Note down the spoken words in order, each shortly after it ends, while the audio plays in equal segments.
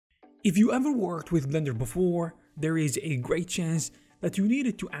If you ever worked with Blender before, there is a great chance that you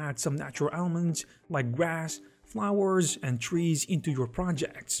needed to add some natural elements like grass, flowers, and trees into your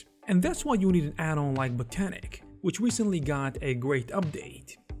projects. And that's why you need an add-on like Botaniq, which recently got a great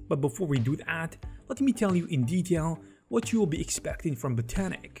update. But before we do that, let me tell you in detail what you will be expecting from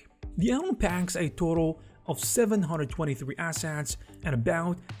Botaniq. The add-on packs a total of 723 assets and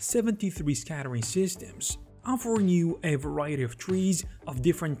about 73 scattering systems, offering you a variety of trees of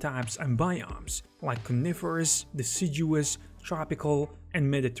different types and biomes, like coniferous, deciduous, tropical, and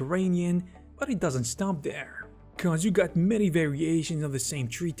Mediterranean, but it doesn't stop there, cause you got many variations of the same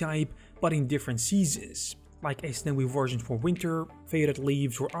tree type but in different seasons, like a snowy version for winter, faded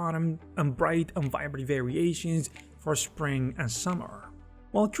leaves for autumn, and bright and vibrant variations for spring and summer.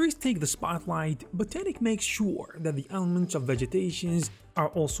 While trees take the spotlight, Botaniq makes sure that the elements of vegetations are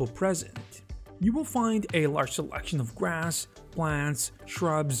also present. You will find a large selection of grass, plants,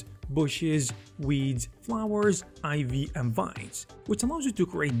 shrubs, bushes, weeds, flowers, ivy, and vines, which allows you to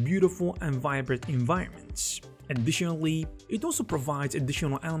create beautiful and vibrant environments. Additionally, it also provides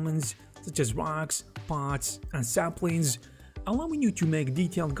additional elements such as rocks, pots, and saplings, allowing you to make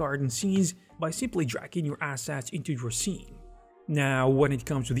detailed garden scenes by simply dragging your assets into your scene. Now, when it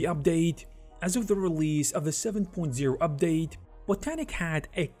comes to the update, as of the release of the 7.0 update, Botaniq had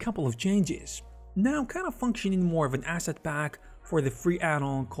a couple of changes, now kind of functioning more of an asset pack for the free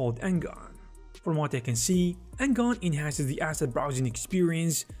add-on called Addon. From what I can see, Addon enhances the asset browsing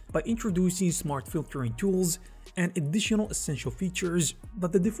experience by introducing smart filtering tools and additional essential features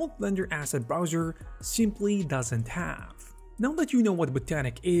that the default Blender asset browser simply doesn't have. Now that you know what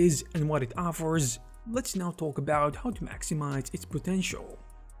Botaniq is and what it offers, let's now talk about how to maximize its potential.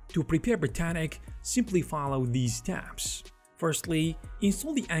 To prepare Botaniq, simply follow these steps. Firstly,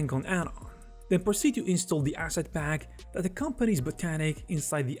 install the Addon add-on. Then proceed to install the asset pack that accompanies Botaniq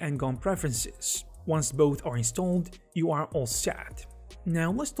inside the Addon preferences. Once both are installed, you are all set.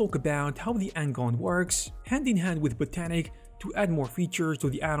 Now let's talk about how the Addon works hand in hand with Botaniq to add more features to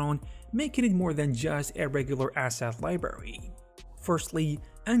the add-on, making it more than just a regular asset library. Firstly,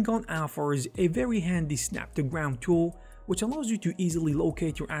 Addon offers a very handy snap to ground tool which allows you to easily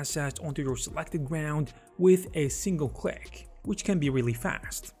locate your assets onto your selected ground with a single click, which can be really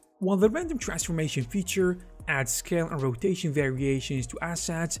fast. While the random transformation feature adds scale and rotation variations to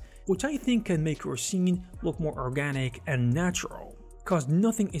assets, which I think can make your scene look more organic and natural, cause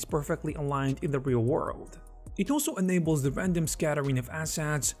nothing is perfectly aligned in the real world. It also enables the random scattering of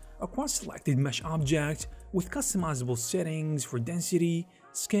assets across selected mesh objects with customizable settings for density,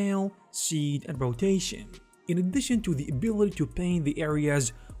 scale, seed, and rotation, in addition to the ability to paint the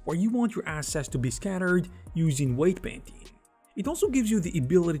areas where you want your assets to be scattered using weight painting. It also gives you the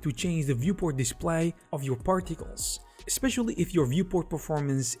ability to change the viewport display of your particles, especially if your viewport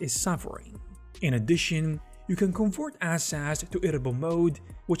performance is suffering. In addition, you can convert assets to editable mode,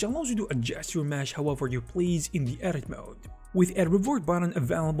 which allows you to adjust your mesh however you please in the edit mode, with a revert button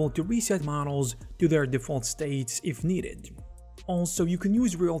available to reset models to their default states if needed. Also, you can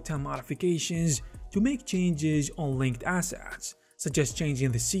use real-time modifications to make changes on linked assets, such as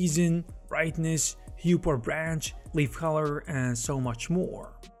changing the season, brightness, hue per branch, leaf color, and so much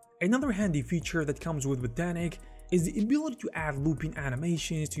more. Another handy feature that comes with Botaniq is the ability to add looping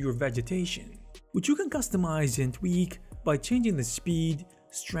animations to your vegetation, which you can customize and tweak by changing the speed,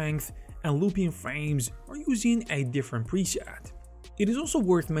 strength, and looping frames or using a different preset. It is also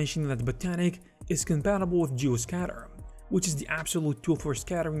worth mentioning that Botaniq is compatible with Geoscatter, which is the absolute tool for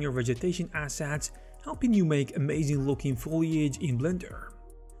scattering your vegetation assets, helping you make amazing looking foliage in Blender.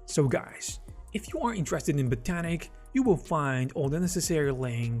 So guys, if you are interested in Botaniq, you will find all the necessary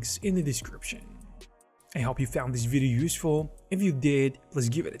links in the description. I hope you found this video useful. If you did, please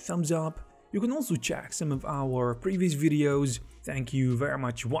give it a thumbs up. You can also check some of our previous videos. Thank you very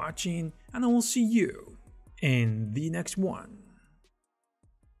much for watching, and I will see you in the next one.